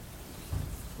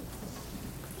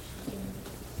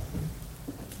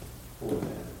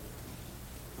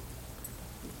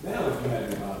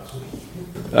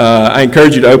I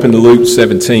encourage you to open to Luke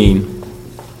 17.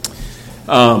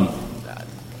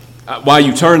 While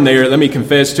you turn there, let me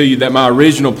confess to you that my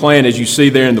original plan, as you see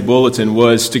there in the bulletin,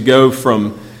 was to go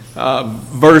from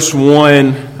verse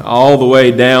 1 all the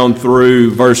way down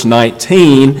through verse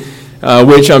 19,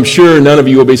 which I'm sure none of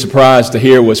you will be surprised to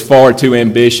hear was far too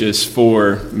ambitious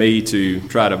for me to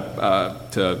try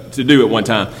to do at one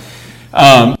time.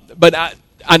 But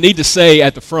I need to say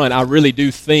at the front, I really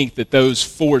do think that those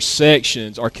four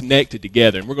sections are connected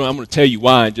together. And I'm going to tell you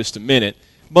why in just a minute.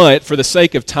 But for the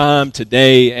sake of time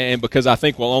today, and because I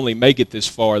think we'll only make it this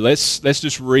far, let's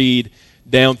just read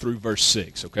down through verse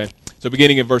 6, okay? So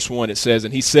beginning in verse 1, it says,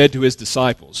 "And he said to his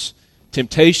disciples,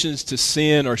 'Temptations to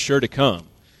sin are sure to come,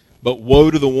 but woe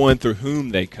to the one through whom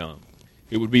they come.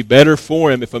 It would be better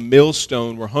for him if a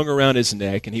millstone were hung around his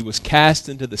neck and he was cast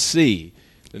into the sea,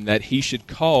 than that he should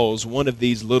cause one of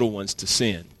these little ones to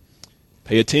sin.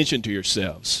 Pay attention to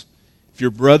yourselves. If your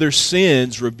brother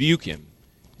sins, rebuke him.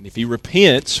 And if he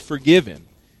repents, forgive him.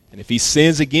 And if he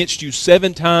sins against you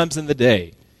 7 times in the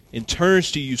day, and turns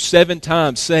to you 7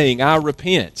 times saying, I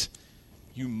repent,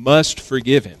 you must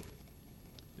forgive him.'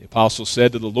 The apostle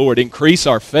said to the Lord, 'Increase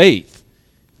our faith.'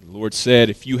 And the Lord said,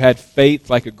 'If you had faith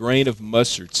like a grain of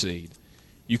mustard seed,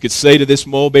 you could say to this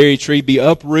mulberry tree, be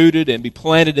uprooted and be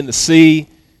planted in the sea,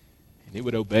 and it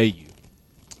would obey you.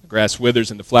 The grass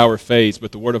withers and the flower fades,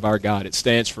 but the word of our God, it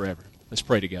stands forever.'" Let's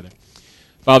pray together.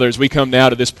 Father, as we come now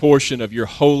to this portion of your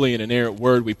holy and inerrant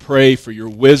word, we pray for your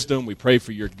wisdom. We pray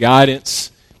for your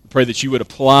guidance. We pray that you would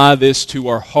apply this to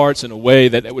our hearts in a way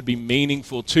that would be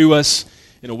meaningful to us,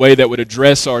 in a way that would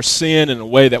address our sin, in a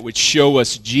way that would show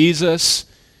us Jesus.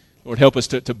 Lord, help us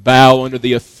to bow under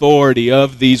the authority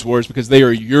of these words because they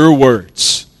are your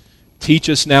words. Teach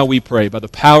us now, we pray, by the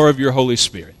power of your Holy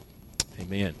Spirit.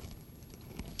 Amen.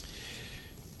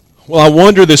 Well, I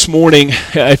wonder this morning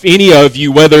if any of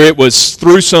you, whether it was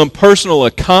through some personal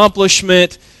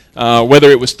accomplishment,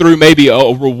 whether it was through maybe a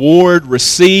reward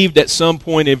received at some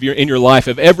point in your life,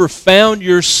 have ever found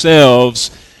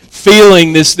yourselves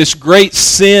feeling this great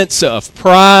sense of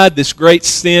pride, this great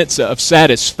sense of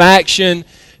satisfaction,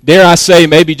 dare I say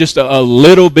maybe just a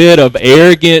little bit of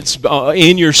arrogance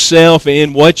in yourself and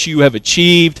in what you have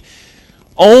achieved,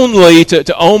 only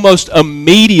to almost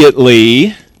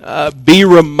immediately be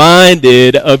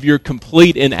reminded of your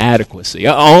complete inadequacy.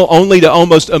 Only to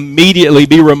almost immediately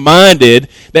be reminded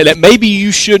that maybe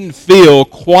you shouldn't feel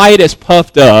quite as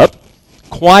puffed up,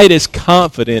 quite as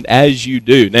confident as you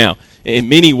do. Now, in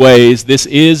many ways, this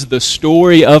is the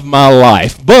story of my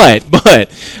life. But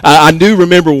I do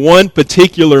remember one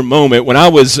particular moment when I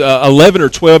was 11 or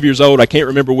 12 years old. I can't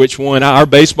remember which one. Our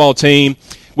baseball team,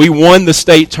 we won the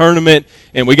state tournament,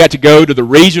 and we got to go to the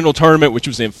regional tournament, which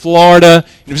was in Florida.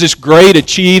 It was this great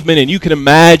achievement, and you can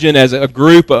imagine as a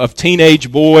group of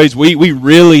teenage boys, we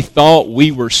really thought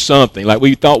we were something. Like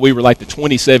we thought we were like the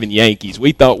 27 Yankees.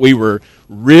 We thought we were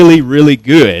really, really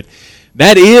good.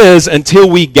 That is until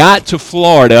we got to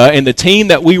Florida, and the team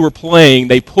that we were playing,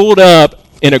 they pulled up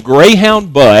in a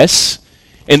Greyhound bus,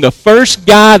 and the first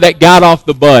guy that got off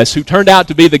the bus, who turned out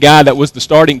to be the guy that was the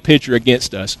starting pitcher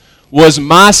against us, was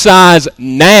my size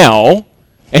now,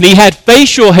 and he had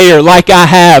facial hair like I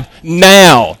have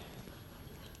now.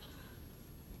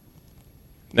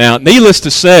 Now, needless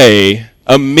to say,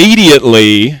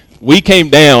 immediately we came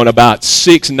down about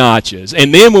 6 notches.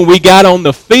 And then when we got on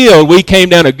the field, we came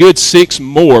down a good 6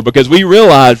 more because we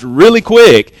realized really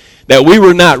quick that we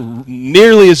were not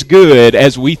nearly as good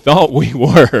as we thought we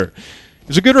were.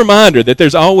 It's a good reminder that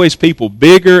there's always people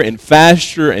bigger and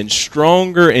faster and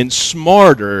stronger and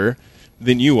smarter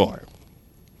than you are.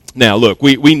 Now, look,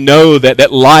 we know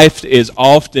that life is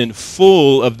often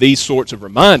full of these sorts of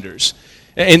reminders.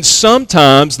 And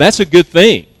sometimes that's a good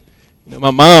thing. You know,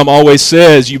 my mom always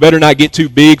says, you better not get too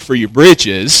big for your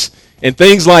britches. And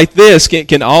things like this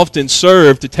can often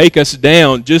serve to take us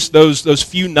down just those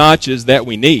few notches that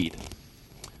we need.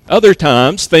 Other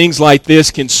times, things like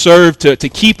this can serve to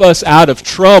keep us out of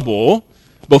trouble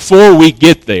before we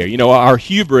get there. You know, our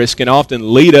hubris can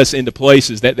often lead us into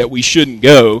places that we shouldn't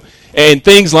go. And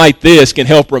things like this can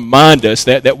help remind us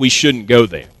that we shouldn't go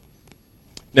there.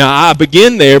 Now, I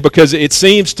begin there because it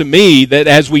seems to me that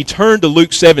as we turn to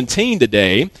Luke 17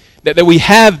 today, that we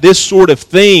have this sort of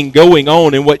thing going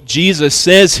on in what Jesus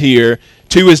says here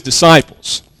to his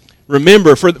disciples.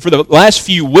 Remember, for the last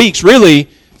few weeks, really,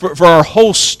 for our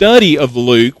whole study of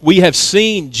Luke, we have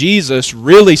seen Jesus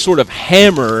really sort of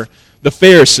hammer the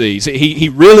Pharisees. He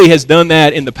really has done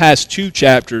that in the past 2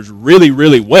 chapters really,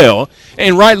 really well,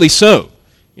 and rightly so.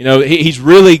 You know, he's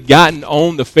really gotten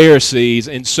on the Pharisees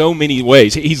in so many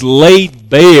ways. He's laid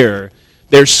bare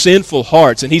their sinful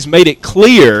hearts. And he's made it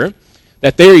clear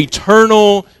that their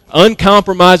eternal,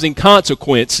 uncompromising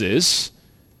consequences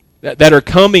that are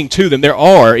coming to them, there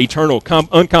are eternal,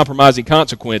 uncompromising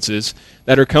consequences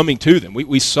that are coming to them.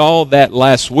 We saw that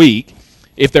last week.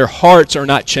 If their hearts are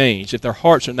not changed, if their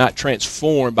hearts are not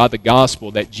transformed by the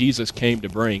gospel that Jesus came to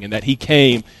bring and that he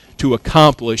came to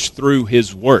accomplish through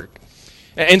his work.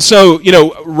 And so,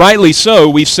 rightly so,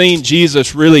 we've seen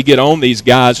Jesus really get on these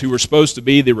guys who were supposed to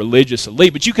be the religious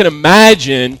elite. But you can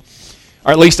imagine,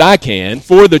 or at least I can,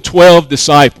 for the 12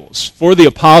 disciples, for the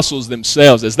apostles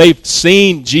themselves, as they've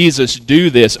seen Jesus do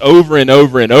this over and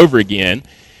over and over again,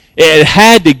 it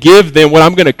had to give them what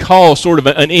I'm going to call sort of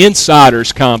an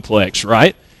insider's complex,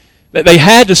 right? That they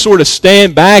had to sort of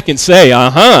stand back and say,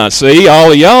 see,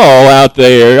 all of y'all out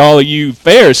there, all of you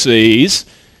Pharisees,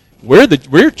 we're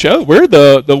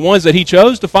the ones that he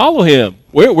chose to follow him.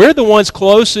 We're the ones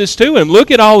closest to him.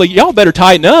 Look at all of y'all better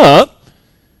tighten up.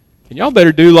 And y'all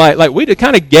better do like we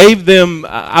kind of gave them,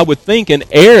 I would think, an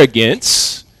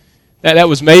arrogance that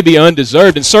was maybe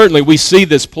undeserved. And certainly we see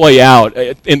this play out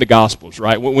in the Gospels,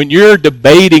 right? When you're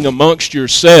debating amongst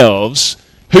yourselves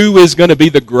who is going to be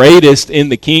the greatest in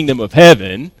the kingdom of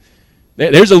heaven,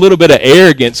 there's a little bit of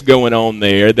arrogance going on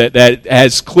there that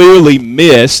has clearly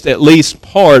missed at least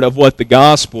part of what the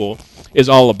gospel is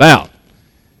all about.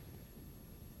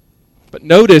 But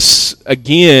notice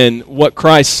again what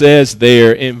Christ says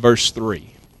there in verse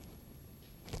 3.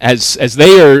 As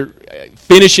they are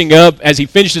finishing up, as he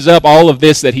finishes up all of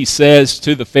this that he says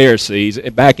to the Pharisees,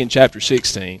 back in chapter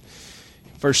 16,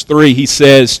 verse 3, he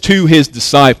says to his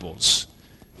disciples,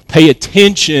 pay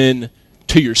attention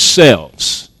to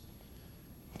yourselves.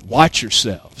 Watch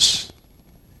yourselves.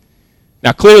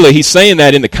 Now clearly he's saying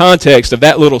that in the context of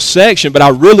that little section, but I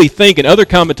really think, and other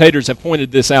commentators have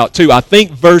pointed this out too, I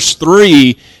think verse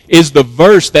 3 is the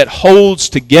verse that holds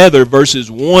together verses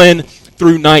 1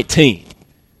 through 19.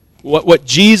 What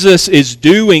Jesus is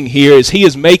doing here is he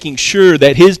is making sure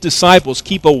that his disciples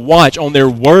keep a watch on their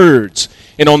words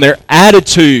and on their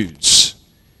attitudes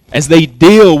as they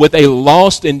deal with a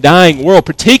lost and dying world,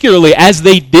 particularly as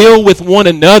they deal with one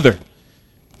another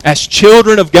as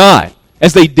children of God,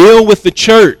 as they deal with the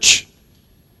church.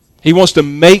 He wants to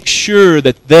make sure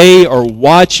that they are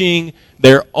watching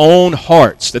their own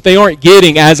hearts, that they aren't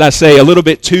getting, as I say, a little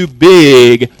bit too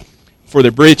big for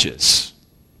their britches.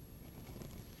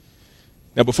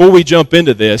 Now, before we jump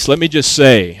into this, let me just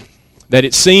say that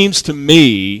it seems to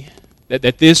me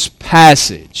that this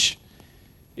passage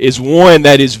is one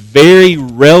that is very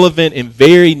relevant and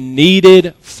very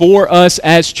needed for us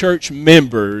as church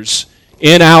members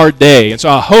in our day. And so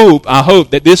I hope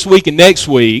that this week and next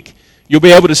week, you'll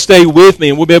be able to stay with me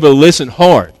and we'll be able to listen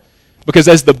hard. Because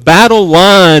as the battle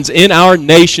lines in our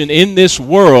nation, in this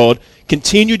world,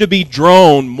 continue to be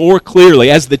drawn more clearly,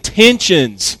 as the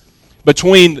tensions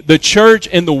between the church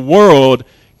and the world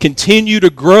continue to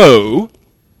grow,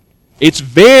 it's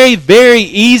very, very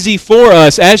easy for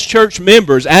us as church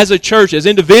members, as a church, as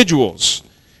individuals,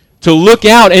 to look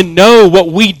out and know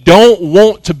what we don't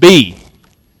want to be.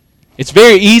 It's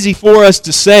very easy for us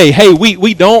to say, hey,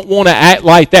 we don't want to act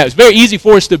like that. It's very easy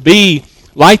for us to be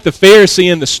like the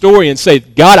Pharisee in the story and say,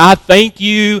 God, I thank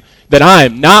you that I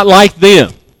am not like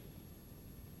them.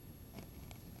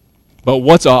 But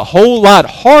what's a whole lot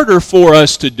harder for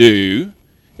us to do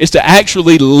is to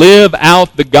actually live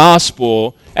out the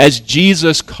gospel as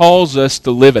Jesus calls us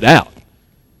to live it out.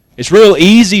 It's real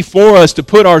easy for us to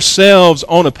put ourselves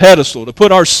on a pedestal, to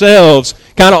put ourselves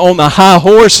kind of on the high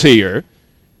horse here.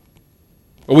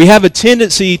 But we have a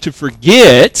tendency to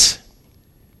forget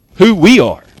who we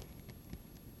are.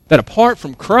 That apart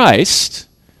from Christ,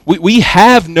 we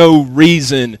have no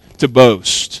reason to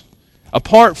boast.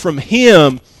 Apart from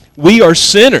Him, we are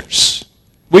sinners.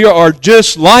 We are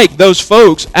just like those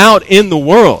folks out in the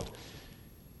world.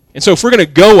 And so if we're going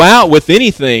to go out with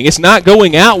anything, it's not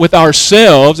going out with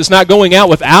ourselves. It's not going out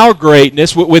with our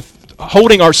greatness, with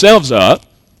holding ourselves up.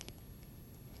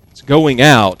 It's going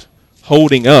out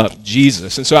holding up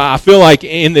Jesus. And so I feel like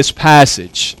in this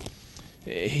passage,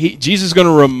 Jesus is going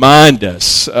to remind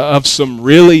us of some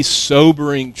really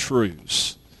sobering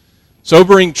truths.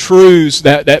 Sobering truths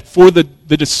that for the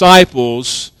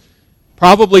disciples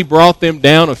probably brought them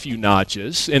down a few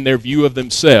notches in their view of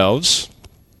themselves,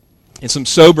 and some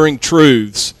sobering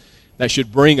truths that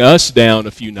should bring us down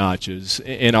a few notches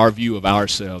in our view of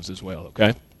ourselves as well,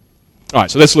 okay? All right,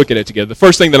 so let's look at it together. The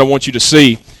first thing that I want you to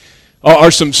see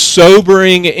are some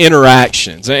sobering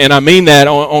interactions, and I mean that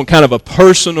on kind of a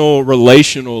personal,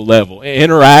 relational level.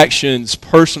 Interactions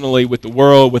personally with the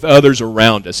world, with others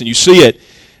around us. And you see it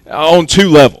on two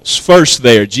levels. First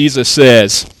there, Jesus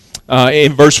says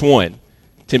in verse 1,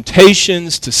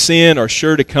 Temptations to sin are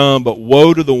sure to come, but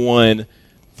woe to the one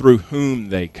through whom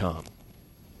they come.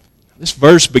 This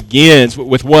verse begins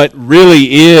with what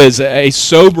really is a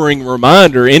sobering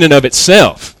reminder in and of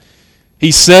itself.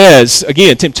 He says,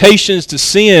 again, temptations to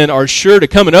sin are sure to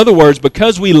come. In other words,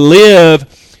 because we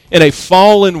live in a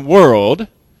fallen world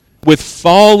with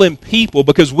fallen people,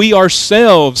 because we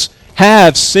ourselves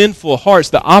have sinful hearts,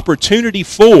 the opportunity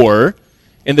for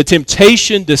and the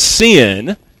temptation to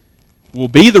sin will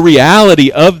be the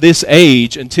reality of this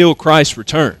age until Christ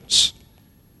returns.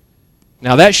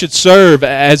 Now that should serve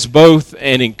as both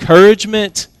an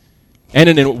encouragement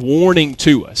and a warning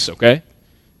to us, okay?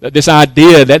 This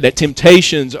idea that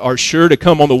temptations are sure to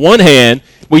come. On the one hand,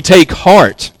 we take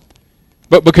heart,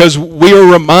 but because we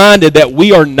are reminded that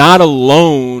we are not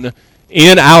alone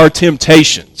in our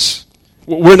temptations.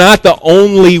 We're not the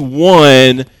only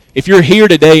one. If you're here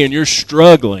today and you're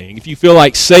struggling, if you feel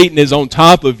like Satan is on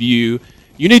top of you,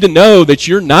 you need to know that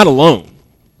you're not alone.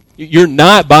 You're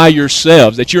not by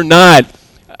yourselves, that you're not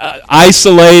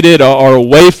isolated or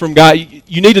away from God.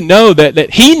 You need to know that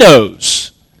He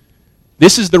knows.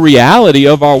 This is the reality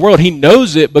of our world. He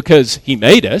knows it because He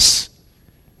made us,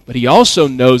 but He also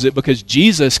knows it because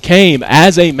Jesus came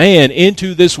as a man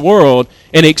into this world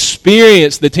and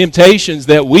experienced the temptations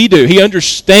that we do. He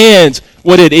understands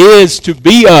what it is to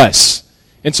be us.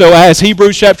 And so as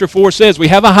Hebrews chapter 4 says, we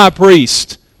have a high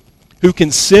priest who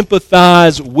can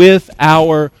sympathize with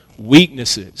our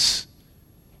weaknesses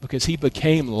because He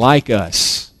became like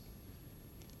us.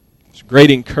 There's great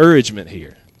encouragement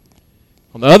here.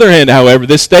 On the other hand, however,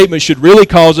 this statement should really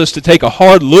cause us to take a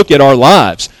hard look at our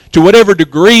lives. To whatever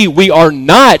degree we are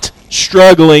not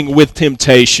struggling with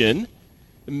temptation,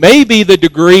 may be the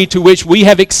degree to which we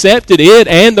have accepted it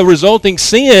and the resulting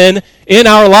sin in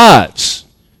our lives.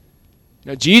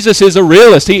 Now, Jesus is a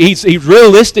realist. He's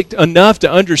realistic enough to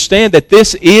understand that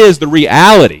this is the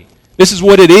reality. This is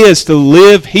what it is to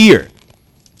live here.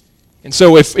 And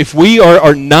so if we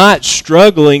are not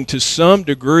struggling to some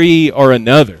degree or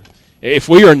another, if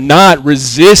we are not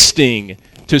resisting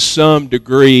to some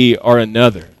degree or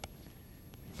another,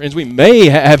 friends, we may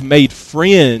have made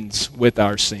friends with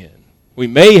our sin. We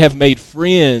may have made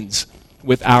friends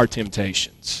with our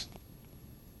temptations.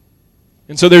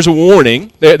 And so there's a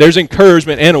warning. There's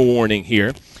encouragement and a warning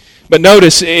here. But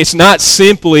notice, it's not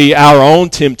simply our own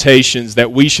temptations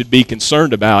that we should be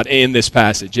concerned about in this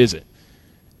passage, is it?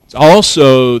 It's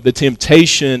also the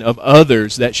temptation of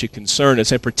others that should concern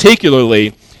us, and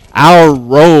particularly our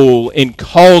role in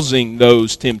causing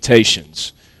those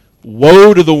temptations.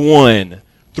 Woe to the one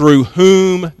through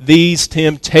whom these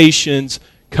temptations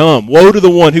come. Woe to the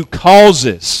one who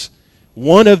causes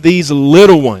one of these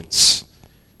little ones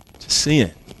to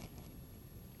sin.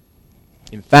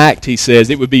 In fact, he says,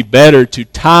 it would be better to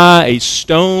tie a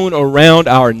stone around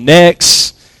our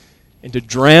necks and to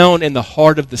drown in the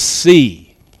heart of the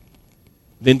sea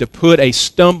than to put a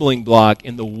stumbling block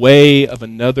in the way of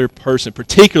another person,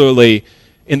 particularly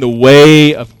in the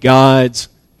way of God's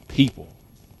people.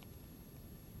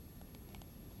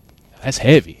 That's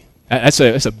heavy. That's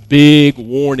a big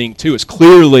warning too. It's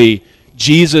clearly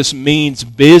Jesus means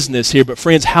business here, but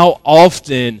friends, how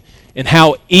often and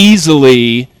how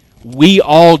easily we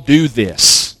all do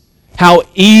this. How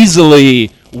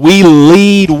easily we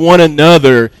lead one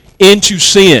another into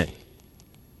sin.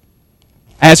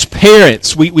 As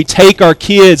parents, we take our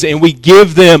kids and we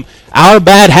give them our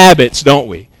bad habits, don't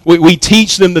we? We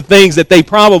teach them the things that they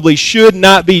probably should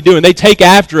not be doing. They take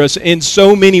after us in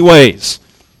so many ways.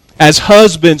 As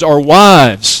husbands or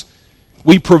wives,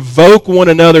 we provoke one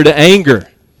another to anger.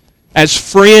 As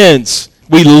friends,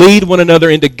 we lead one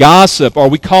another into gossip, or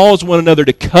we cause one another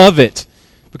to covet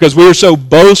because we are so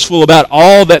boastful about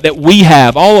all that we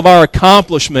have, all of our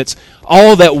accomplishments,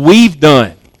 all that we've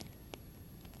done.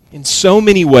 In so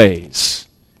many ways,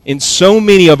 in so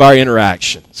many of our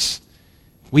interactions,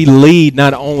 we lead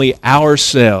not only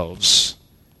ourselves,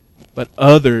 but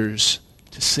others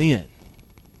to sin.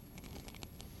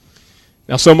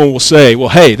 Now someone will say, well,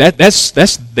 hey,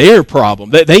 that's their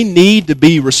problem. They need to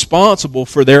be responsible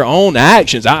for their own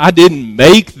actions. I didn't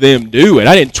make them do it.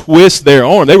 I didn't twist their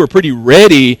arm. They were pretty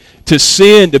ready to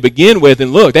sin to begin with.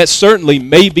 And look, that certainly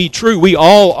may be true. We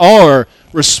all are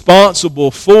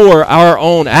responsible for our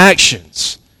own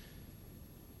actions.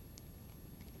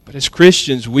 But as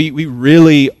Christians, we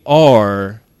really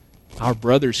are our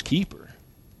brother's keeper.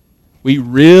 We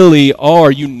really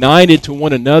are united to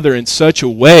one another in such a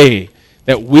way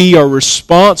that we are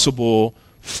responsible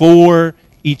for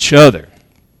each other.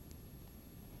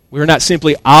 We're not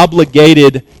simply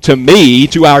obligated to me,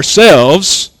 to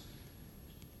ourselves,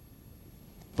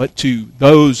 but to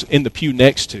those in the pew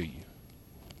next to you.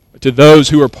 to those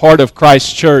who are part of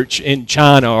Christ's church in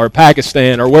China or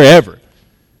Pakistan or wherever.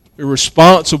 We're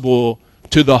responsible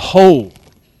to the whole.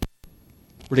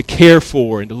 We're to care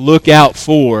for and to look out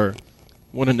for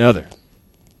one another.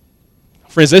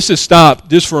 Friends, let's just stop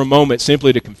just for a moment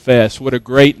simply to confess what a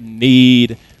great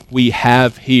need we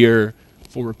have here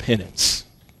for repentance.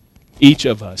 Each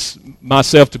of us,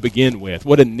 myself to begin with,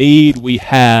 what a need we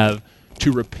have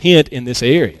to repent in this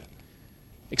area.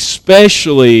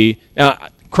 Especially, now,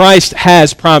 Christ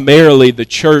has primarily the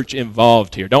church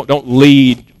involved here. Don't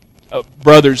lead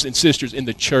brothers and sisters in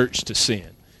the church to sin.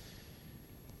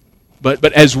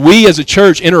 But as we as a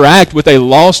church interact with a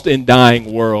lost and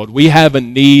dying world, we have a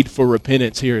need for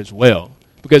repentance here as well.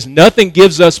 Because nothing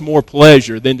gives us more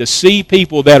pleasure than to see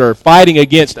people that are fighting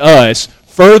against us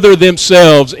further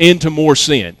themselves into more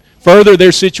sin, further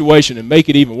their situation and make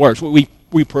it even worse.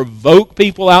 We provoke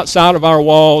people outside of our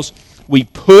walls, we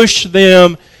push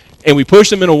them, and we push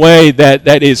them in a way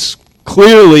that is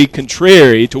clearly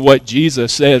contrary to what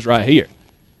Jesus says right here.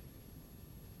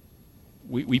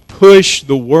 We push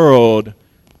the world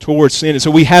towards sin. And so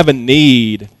we have a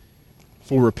need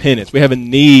for repentance. We have a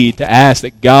need to ask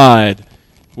that God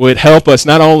would help us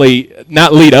not only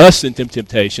not lead us into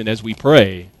temptation as we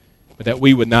pray, but that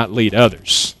we would not lead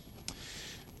others.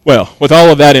 Well, with all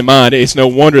of that in mind, it's no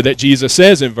wonder that Jesus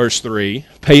says in verse 3,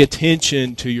 pay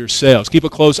attention to yourselves. Keep a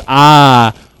close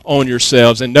eye on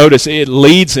yourselves. And notice it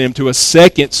leads him to a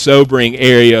second sobering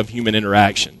area of human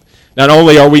interaction. Not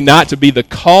only are we not to be the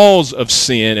cause of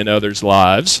sin in others'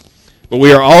 lives, but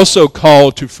we are also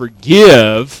called to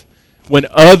forgive when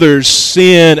others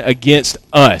sin against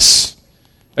us.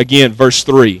 Again, verse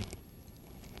 3.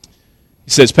 He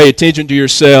says, pay attention to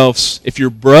yourselves. If your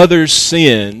brother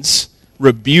sins,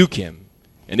 rebuke him.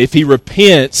 And if he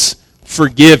repents,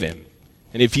 forgive him.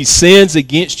 And if he sins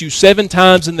against you 7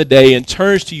 times in the day and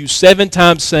turns to you 7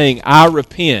 times saying, I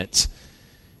repent,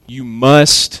 you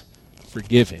must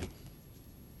forgive him.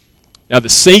 Now, the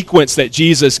sequence that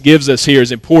Jesus gives us here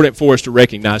is important for us to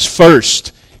recognize.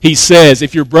 First, he says,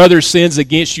 if your brother sins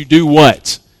against you, do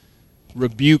what?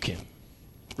 Rebuke him.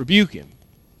 Rebuke him.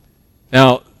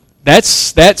 Now,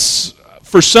 that's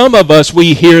for some of us,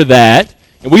 we hear that,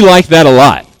 and we like that a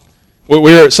lot.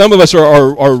 Some of us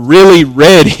are really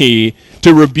ready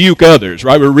to rebuke others,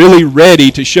 right? We're really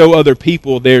ready to show other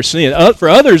people their sin. For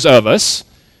others of us,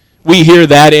 we hear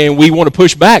that and we want to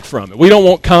push back from it. We don't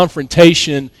want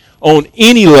confrontation on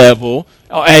any level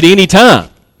at any time.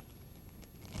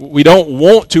 We don't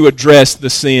want to address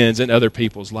the sins in other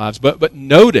people's lives. But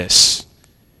notice,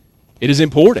 it is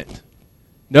important.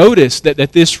 Notice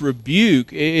that this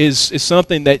rebuke is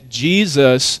something that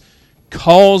Jesus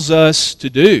calls us to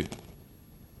do.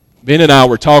 Ben and I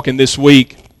were talking this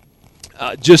week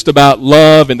just about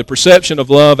love and the perception of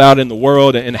love out in the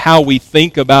world and how we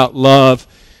think about love.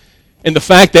 And the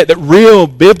fact that real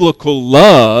biblical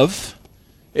love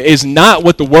is not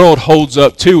what the world holds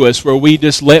up to us, where we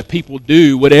just let people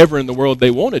do whatever in the world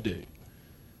they want to do.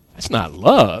 That's not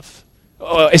love.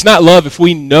 It's not love if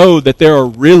we know that there are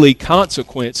really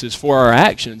consequences for our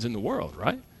actions in the world,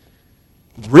 right?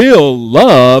 Real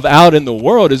love out in the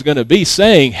world is going to be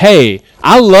saying, hey,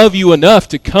 I love you enough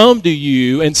to come to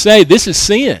you and say, this is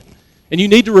sin, and you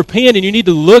need to repent, and you need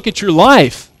to look at your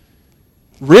life.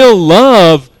 Real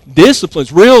love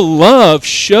disciplines. Real love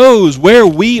shows where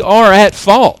we are at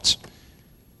fault.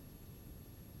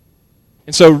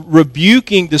 And so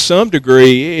rebuking to some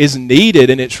degree is needed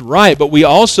and it's right, but we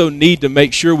also need to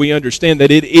make sure we understand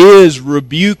that it is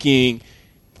rebuking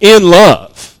in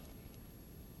love.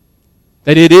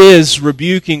 That it is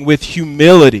rebuking with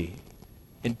humility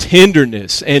and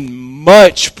tenderness and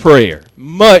much prayer.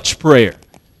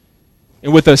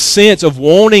 And with a sense of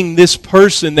wanting this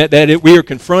person that we are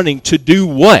confronting to do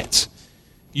what?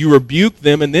 You rebuke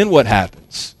them, and then what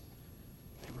happens?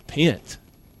 They repent.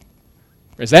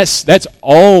 That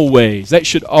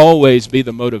should always be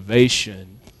the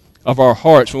motivation of our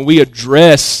hearts when we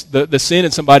address the sin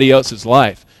in somebody else's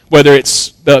life. Whether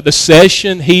it's the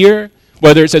session here,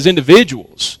 whether it's as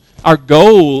individuals, our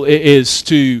goal is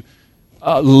to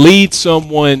lead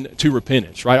someone to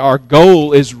repentance, right? Our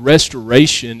goal is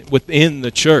restoration within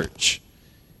the church.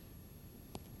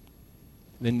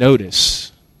 Then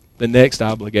notice the next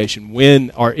obligation.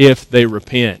 When or if they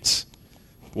repent,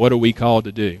 what are we called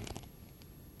to do?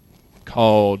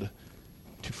 Called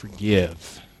to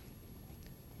forgive.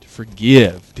 To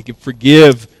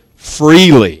forgive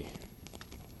freely.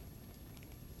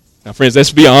 Now, friends,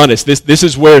 let's be honest. This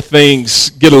is where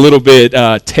things get a little bit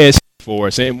testy for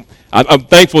us. And I'm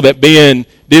thankful that Ben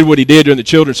did what he did during the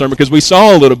children's sermon, because we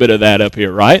saw a little bit of that up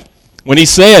here, right? When he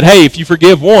said, hey, if you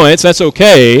forgive once, that's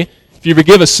okay. If you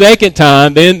forgive a second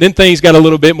time, then things got a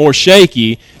little bit more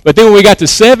shaky. But then when we got to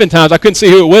 7 times, I couldn't see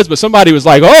who it was, but somebody was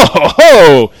like,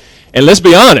 oh. And let's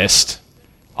be honest,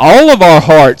 all of our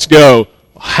hearts go,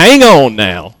 hang on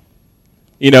now.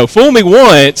 Fool me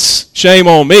once, shame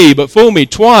on me, but fool me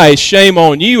twice, shame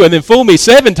on you, and then fool me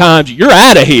 7 times, you're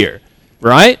out of here,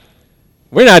 right?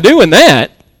 We're not doing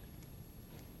that.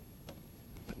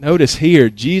 Notice here,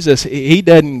 Jesus, he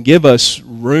doesn't give us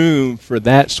room for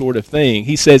that sort of thing.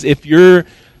 He says, if your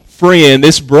friend,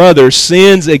 this brother,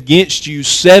 sins against you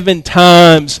 7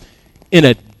 times in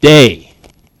a day,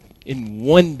 in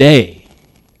one day,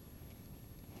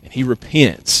 and he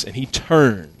repents and he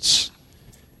turns,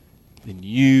 then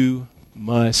you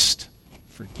must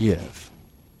forgive.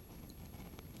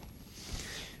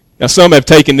 Now, some have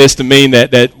taken this to mean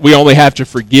that we only have to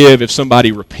forgive if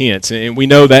somebody repents, and we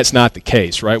know that's not the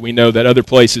case, right? We know that other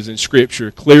places in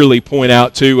Scripture clearly point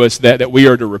out to us that we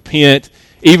are to repent,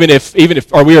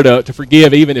 or we are to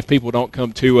forgive even if people don't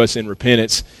come to us in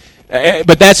repentance.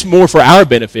 But that's more for our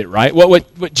benefit, right?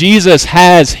 What Jesus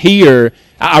has here,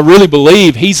 I really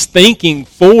believe he's thinking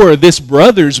for this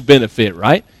brother's benefit,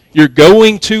 right? You're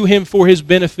going to him for his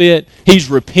benefit. He's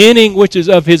repenting, which is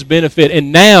of his benefit,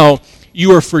 and now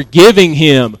you are forgiving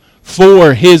him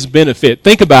for his benefit.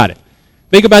 Think about it.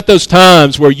 Think about those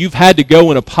times where you've had to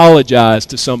go and apologize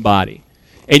to somebody,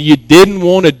 and you didn't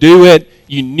want to do it.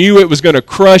 You knew it was going to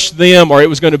crush them, or it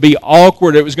was going to be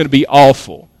awkward, or it was going to be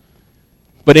awful.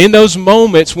 But in those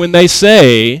moments when they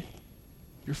say,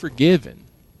 you're forgiven,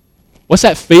 what's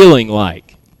that feeling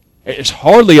like? It's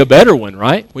hardly a better one,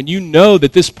 right? When you know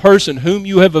that this person whom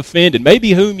you have offended,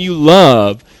 maybe whom you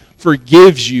love,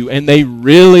 forgives you, and they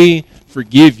really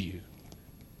forgive you.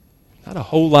 Not a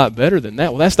whole lot better than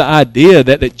that. Well, that's the idea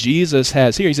that Jesus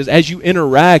has here. He says, as you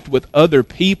interact with other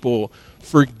people,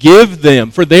 forgive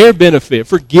them for their benefit.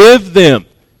 Forgive them.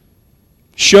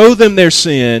 Show them their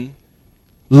sin.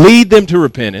 Lead them to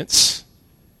repentance.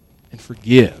 And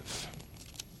forgive.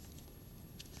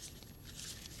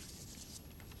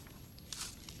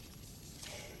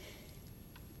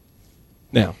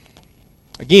 Now,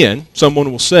 again,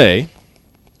 someone will say,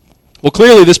 well,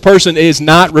 clearly this person is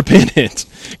not repentant.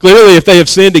 Clearly, if they have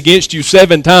sinned against you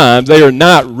 7 times, they are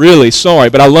not really sorry.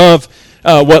 But I love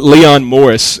what Leon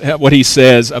Morris, what he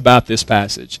says about this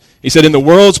passage. He said, in the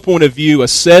world's point of view, a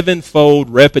 7-fold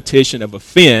repetition of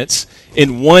offense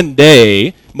in one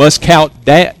day must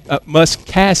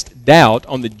cast doubt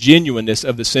on the genuineness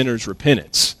of the sinner's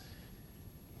repentance.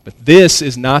 But this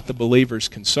is not the believer's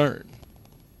concern.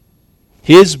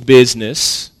 His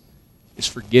business is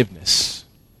forgiveness.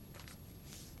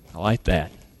 I like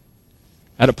that.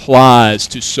 That applies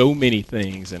to so many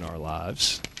things in our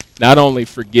lives. Not only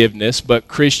forgiveness, but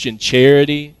Christian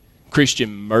charity,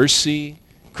 Christian mercy,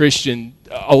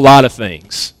 a lot of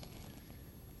things.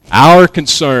 Our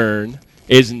concern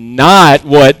is not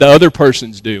what the other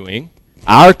person's doing.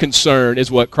 Our concern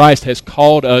is what Christ has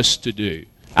called us to do.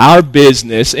 Our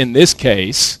business, in this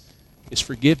case, is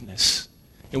forgiveness.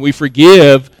 And we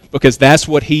forgive because that's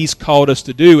what he's called us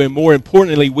to do. And more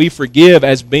importantly, we forgive,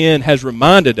 as Ben has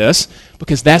reminded us,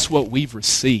 because that's what we've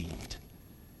received.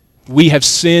 We have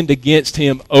sinned against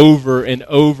him over and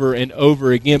over and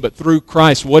over again. But through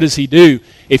Christ, what does he do?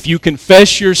 If you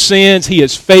confess your sins, he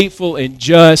is faithful and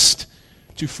just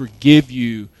to forgive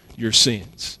you your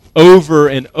sins. Over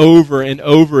and over and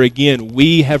over again,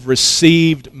 we have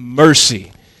received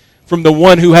mercy from the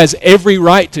one who has every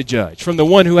right to judge, from the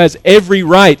one who has every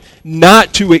right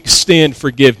not to extend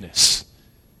forgiveness.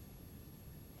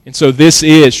 And so this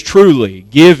is truly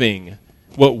giving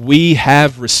what we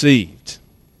have received.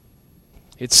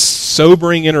 It's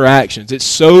sobering interactions. It's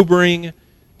sobering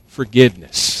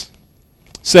forgiveness.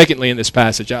 Secondly, in this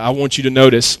passage, I want you to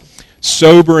notice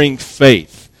sobering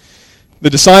faith. The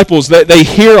disciples, they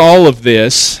hear all of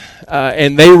this,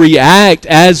 and they react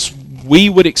as we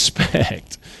would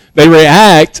expect. They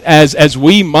react as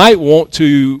we might want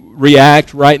to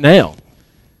react right now.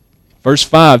 Verse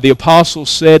 5, the apostles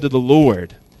said to the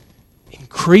Lord,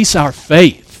 increase our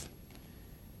faith.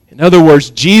 In other words,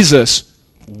 Jesus,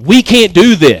 we can't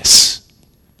do this.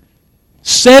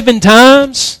 7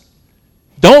 times?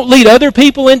 Don't lead other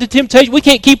people into temptation. We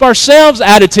can't keep ourselves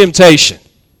out of temptation.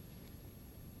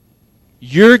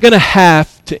 You're going to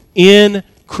have to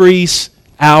increase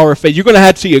our faith. You're going to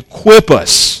have to equip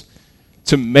us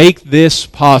to make this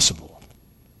possible.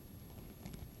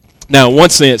 Now, in one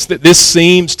sense, this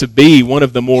seems to be one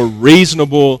of the more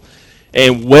reasonable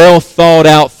and well thought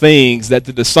out things that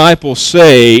the disciples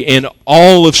say in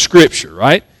all of Scripture,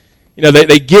 right? You know,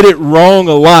 they get it wrong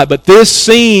a lot, but this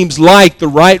seems like the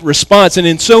right response, and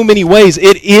in so many ways,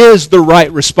 it is the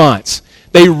right response.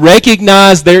 They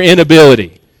recognize their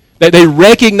inability. That they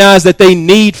recognize that they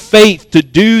need faith to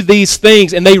do these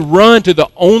things, and they run to the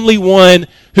only one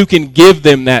who can give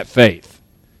them that faith.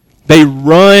 They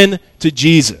run to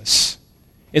Jesus.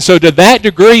 And so to that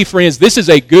degree, friends, this is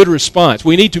a good response.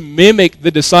 We need to mimic the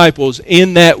disciples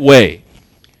in that way.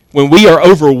 When we are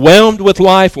overwhelmed with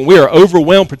life, when we are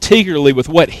overwhelmed particularly with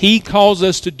what He calls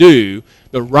us to do,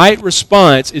 the right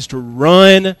response is to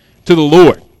run to the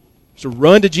Lord, to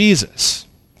run to Jesus.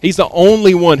 He's the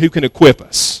only one who can equip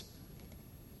us.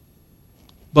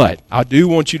 But I do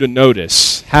want you to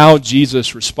notice how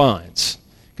Jesus responds,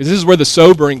 because this is where the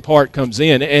sobering part comes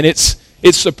in, and it's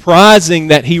surprising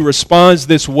that He responds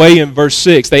this way in verse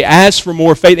 6. They ask for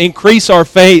more faith, increase our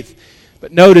faith,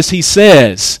 but notice He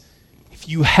says, if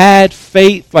you had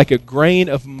faith like a grain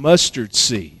of mustard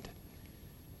seed,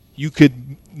 you could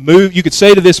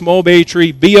say to this mulberry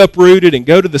tree, be uprooted and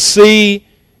go to the sea,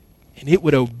 and it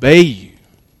would obey you.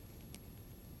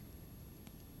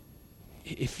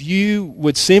 If you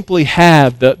would simply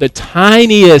have the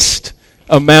tiniest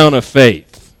amount of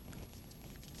faith,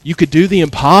 you could do the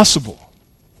impossible.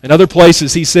 In other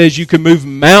places, He says you can move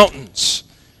mountains.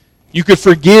 You could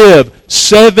forgive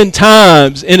 7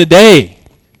 times in a day.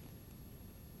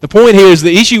 The point here is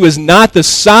the issue is not the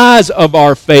size of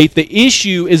our faith. The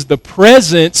issue is the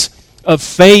presence of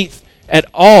faith at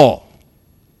all.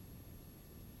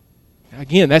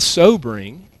 Again, that's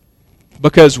sobering,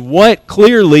 because what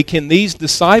clearly can these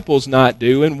disciples not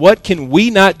do, and what can we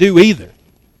not do either?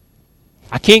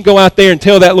 I can't go out there and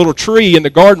tell that little tree in the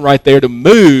garden right there to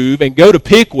move and go to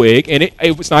Pickwick, and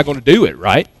it's not going to do it,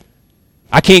 right?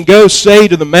 I can't go say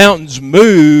to the mountains,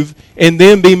 move, and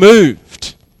then be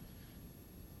moved.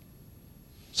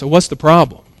 So what's the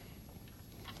problem?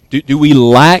 Do we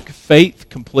lack faith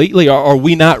completely? Are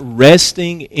we not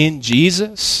resting in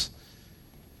Jesus?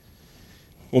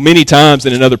 Well, many times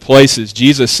and in other places,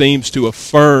 Jesus seems to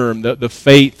affirm the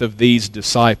faith of these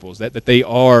disciples, that they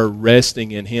are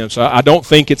resting in Him. So I don't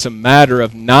think it's a matter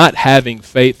of not having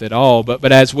faith at all,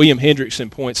 but as William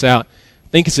Hendrickson points out, I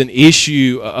think it's an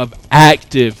issue of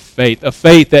active faith, a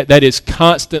faith that is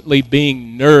constantly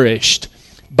being nourished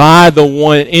by the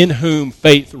one in whom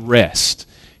faith rests.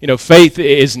 You know, faith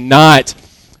is not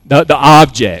the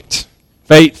object.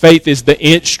 Faith is the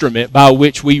instrument by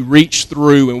which we reach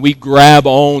through and we grab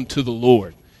on to the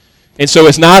Lord. And so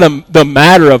it's not the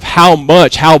matter of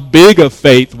how big of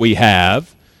faith we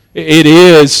have. It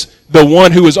is the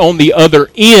one who is on the other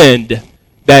end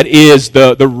that is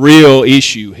the real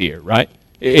issue here, right?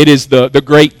 It is the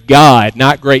great God,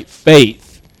 not great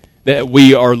faith, that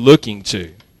we are looking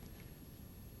to.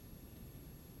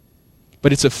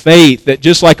 But it's a faith that,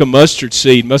 just like a mustard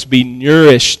seed must be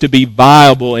nourished to be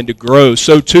viable and to grow,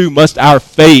 so too must our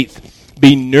faith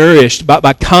be nourished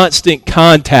by constant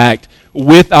contact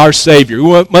with our Savior.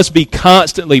 We must be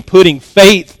constantly putting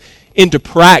faith into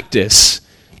practice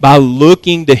by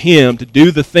looking to Him to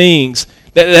do the things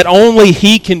that only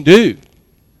He can do.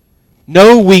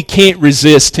 No, we can't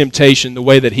resist temptation the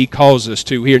way that He calls us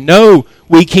to here. No,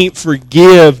 we can't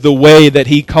forgive the way that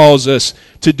He calls us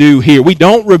to do here. We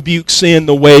don't rebuke sin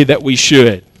the way that we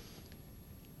should.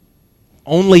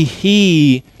 Only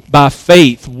He, by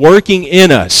faith, working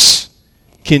in us,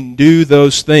 can do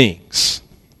those things.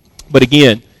 But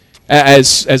again,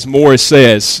 as Morris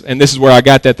says, and this is where I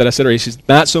got that I said earlier, he says,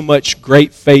 not so much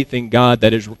great faith in God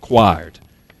that is required,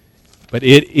 but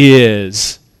it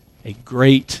is a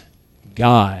great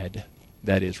God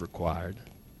that is required.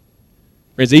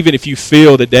 Friends, even if you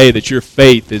feel today that your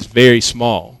faith is very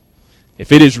small,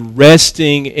 if it is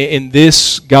resting in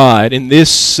this God, in this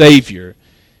Savior,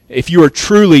 if you are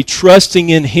truly trusting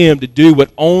in Him to do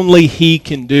what only He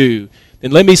can do,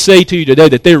 then let me say to you today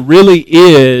that there really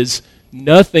is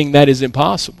nothing that is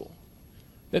impossible.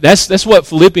 That's what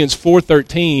Philippians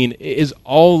 4:13 is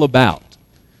all about.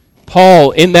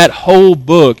 Paul, in that whole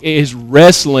book, is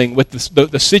wrestling with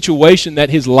the situation that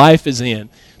his life is in,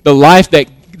 the life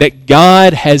that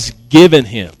God has given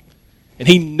him. And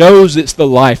he knows it's the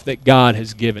life that God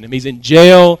has given him. He's in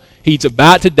jail. He's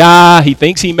about to die. He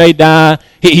thinks he may die.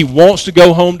 He wants to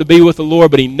go home to be with the Lord,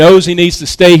 but he knows he needs to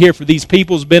stay here for these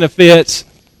people's benefits.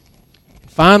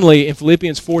 Finally, in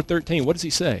Philippians 4:13, what does he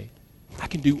say? I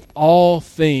can do all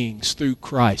things through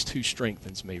Christ who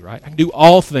strengthens me, right? I can do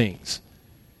all things.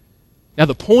 Now,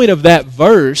 the point of that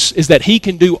verse is that he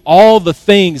can do all the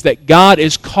things that God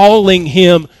is calling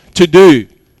him to do.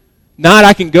 Not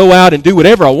I can go out and do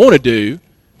whatever I want to do.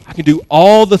 I can do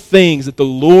all the things that the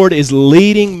Lord is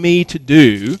leading me to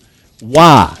do.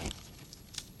 Why?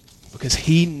 Because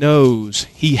he knows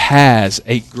he has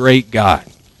a great God.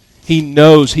 He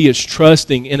knows he is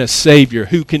trusting in a Savior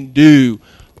who can do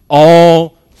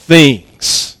all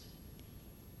things.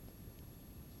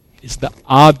 Is the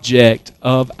object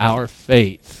of our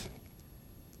faith.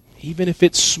 Even if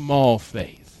it's small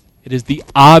faith, it is the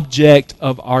object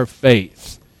of our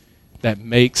faith that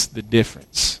makes the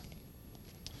difference.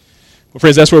 Well,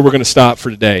 friends, that's where we're going to stop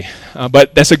for today.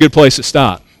 But that's a good place to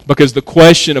stop. Because the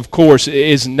question, of course,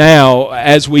 is now,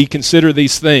 as we consider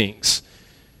these things,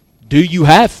 do you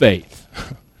have faith?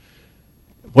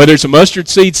 Whether it's a mustard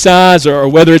seed size or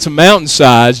whether it's a mountain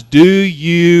size, do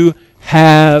you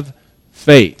have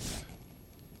faith?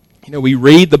 You know, we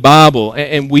read the Bible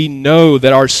and we know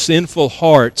that our sinful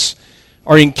hearts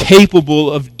are incapable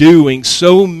of doing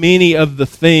so many of the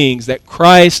things that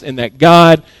Christ and that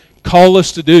God call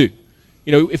us to do.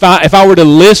 You know, if I were to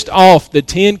list off the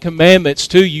 10 commandments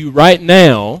to you right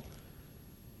now,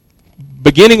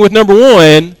 beginning with number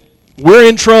 1, we're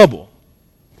in trouble.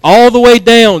 All the way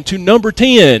down to number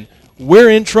 10, we're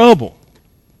in trouble.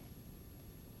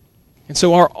 And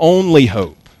so our only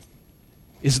hope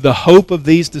is the hope of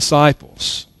these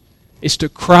disciples. It's to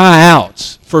cry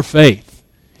out for faith.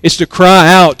 It's to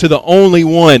cry out to the only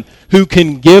one who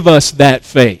can give us that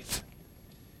faith.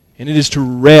 And it is to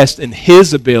rest in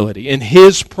His ability, in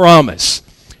His promise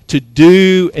to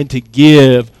do and to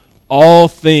give all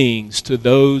things to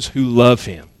those who love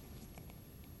Him.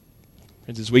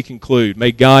 Friends, as we conclude,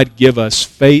 may God give us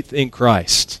faith in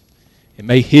Christ, and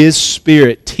may His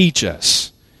Spirit teach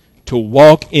us to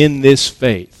walk in this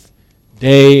faith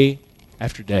day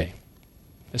after day.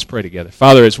 Let's pray together.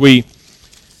 Father, as we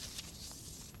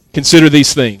consider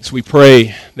these things, we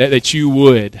pray that you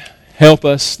would help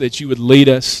us, that you would lead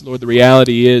us. Lord, the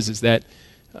reality is that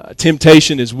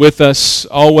temptation is with us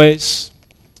always.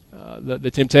 The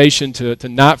temptation to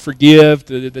not forgive,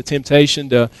 the temptation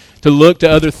to look to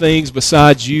other things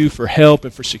besides you for help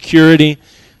and for security.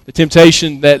 The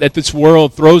temptation that this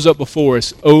world throws up before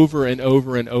us over and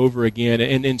over and over again.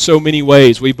 And in so many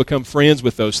ways, we've become friends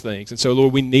with those things. And so,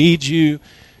 Lord, we need you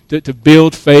to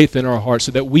build faith in our hearts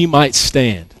so that we might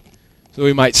stand. So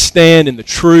we might stand in the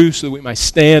truth, so that we might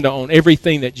stand on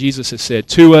everything that Jesus has said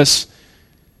to us.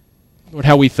 Lord,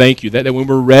 how we thank you that when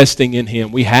we're resting in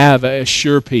Him, we have a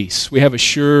sure peace. We have a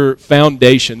sure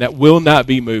foundation that will not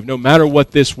be moved, no matter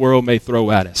what this world may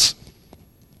throw at us.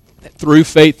 That through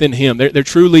faith in Him, there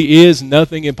truly is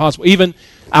nothing impossible. Even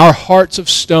our hearts of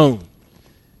stone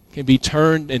can be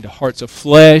turned into hearts of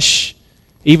flesh.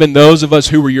 Even those of us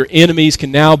who were your enemies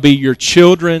can now be your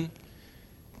children.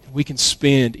 We can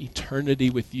spend eternity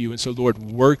with you. And so, Lord,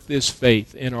 work this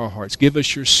faith in our hearts. Give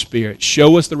us your Spirit.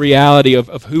 Show us the reality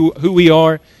of who we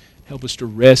are. Help us to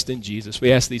rest in Jesus.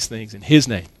 We ask these things in His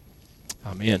name.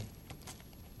 Amen.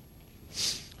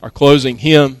 Our closing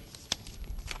hymn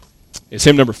is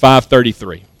hymn number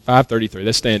 533. 533.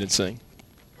 Let's stand and sing.